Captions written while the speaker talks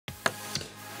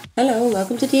Hello,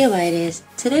 welcome to DIY Ideas.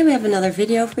 Today we have another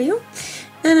video for you,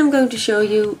 and I'm going to show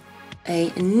you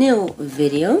a nail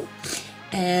video.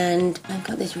 And I've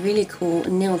got these really cool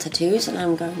nail tattoos, and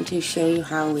I'm going to show you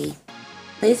how we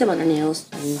place them on our nails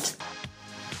and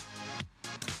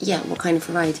yeah, what kind of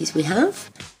varieties we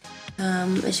have.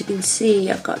 As you can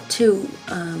see, I've got two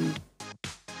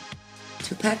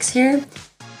packs here.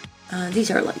 These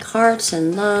are like hearts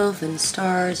and love and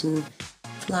stars and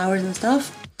flowers and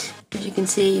stuff. As you can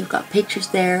see, you've got pictures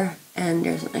there, and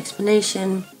there's an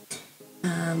explanation.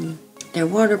 They're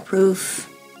waterproof,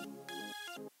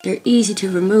 they're easy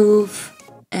to remove,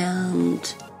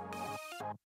 and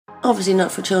obviously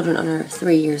not for children under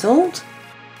 3 years old.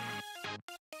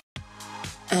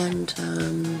 And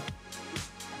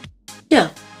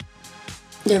yeah,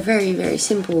 they're very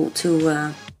simple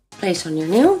to place on your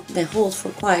nail. They hold for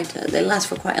they last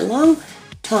for quite a long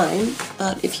time,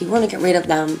 but if you want to get rid of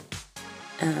them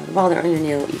while they're on your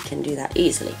nail, you can do that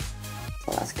easily.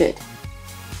 So that's good.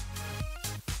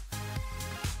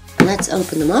 Let's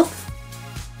open them up.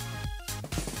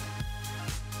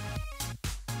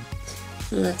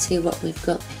 Let's see what we've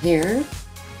got here.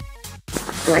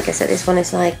 Like I said, this one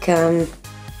is like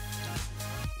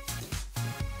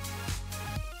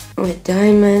with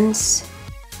diamonds,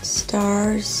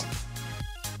 stars,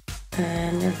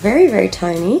 and they're very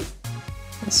tiny.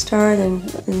 A star, then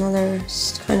another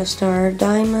kind of star,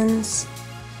 diamonds,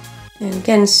 and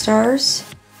again stars.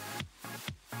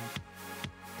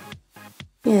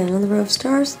 Yeah, another row of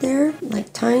stars there,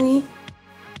 like tiny.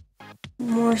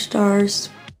 More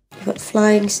stars. You've got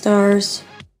flying stars.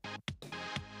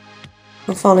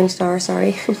 Or falling stars,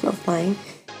 sorry, not flying.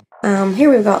 Here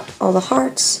we've got all the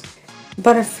hearts,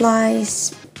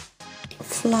 butterflies,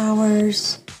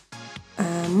 flowers,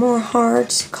 more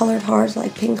hearts, colored hearts,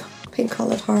 like pink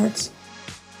colored hearts,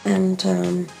 and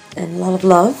a lot of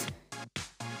love.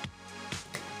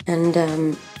 And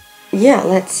yeah,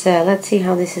 let's see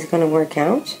how this is going to work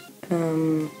out.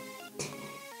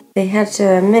 They had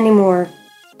many more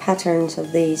patterns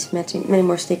of these, many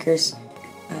more stickers,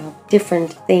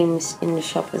 different themes in the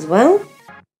shop as well.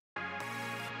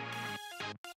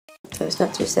 So it's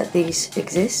not just that these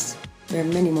exist, there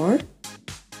are many more.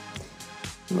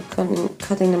 We're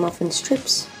cutting them off in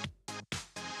strips.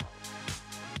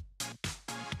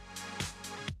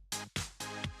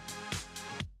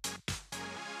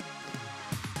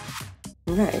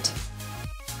 Right,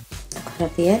 I cut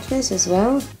off the edges as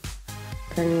well,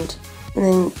 and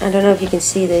then I don't know if you can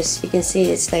see this. You can see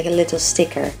it's like a little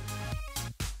sticker,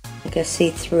 like a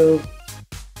see-through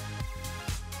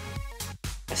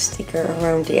sticker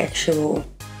around the actual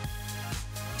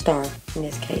star in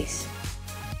this case.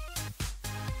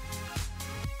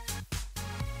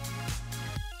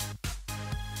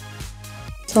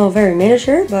 It's all very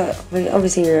miniature, but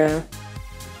obviously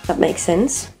that makes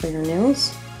sense for your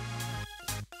nails.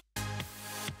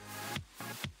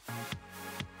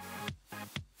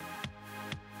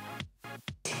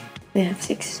 We have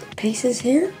 6 pieces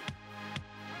here.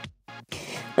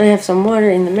 I have some water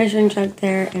in the measuring jug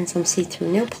there and some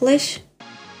see-through nail polish.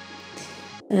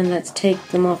 And let's take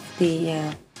them off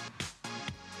the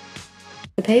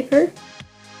paper.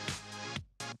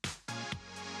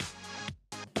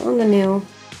 On the nail.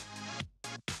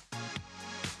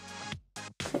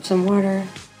 Put some water.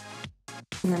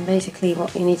 And then basically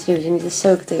what you need to do is you need to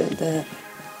soak the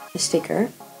sticker.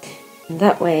 And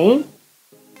that way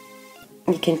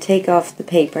you can take off the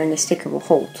paper and the sticker will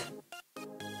hold.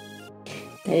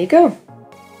 There you go.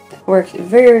 Works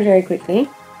very quickly.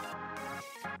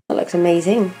 That looks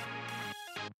amazing.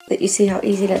 But you see how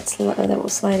easy that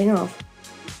was sliding off.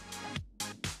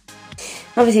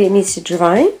 Obviously it needs to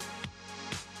dry.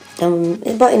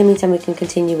 But in the meantime we can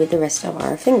continue with the rest of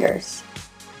our fingers.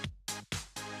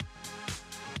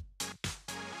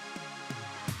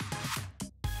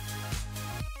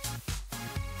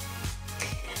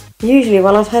 Usually,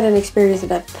 well, I've had an experience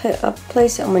that I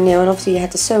placed it on my nail, and obviously you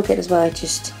had to soak it as well. It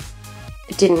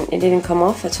didn't come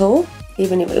off at all.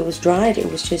 Even if it was dried, it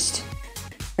was just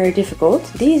very difficult.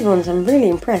 These ones, I'm really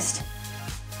impressed.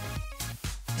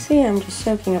 See, I'm just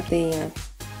soaking up the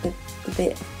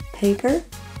bit of paper.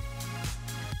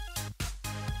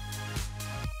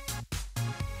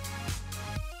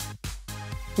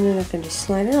 And then I can just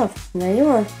slide it off, and there you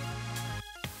are.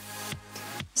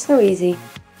 So easy.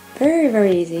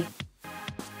 Very easy.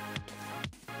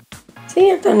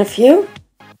 See, I've done a few.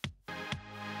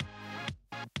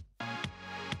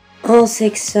 All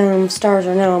 6 stars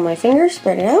are now on my fingers,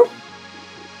 spread it out.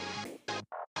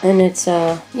 And it's,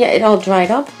 yeah, it all dried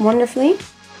up wonderfully.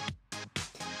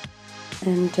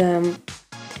 And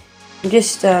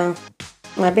just,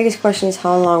 my biggest question is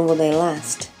how long will they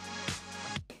last?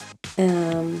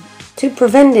 to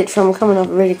prevent it from coming off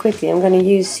really quickly, I'm going to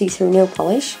use see-through nail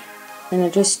polish, and I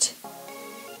just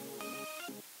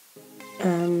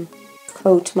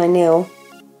coat my nail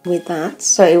with that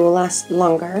so it will last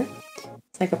longer.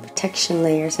 It's like a protection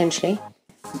layer essentially.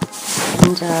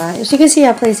 And as you can see,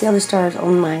 I placed the other stars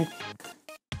on my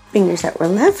fingers that were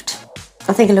left.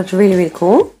 I think it looks really, really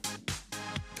cool.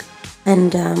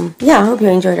 And yeah, I hope you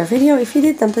enjoyed our video. If you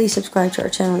did, then please subscribe to our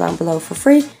channel down below for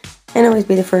free, and always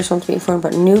be the first one to be informed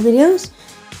about new videos.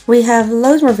 We have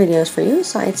loads more videos for you,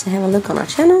 so I'd say have a look on our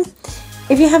channel.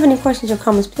 If you have any questions or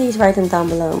comments, please write them down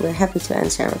below. We're happy to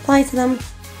answer and reply to them.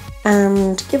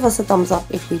 And give us a thumbs up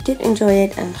if you did enjoy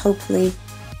it, and hopefully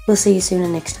we'll see you soon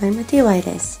next time at DIY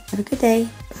Days. Have a good day.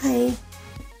 Bye.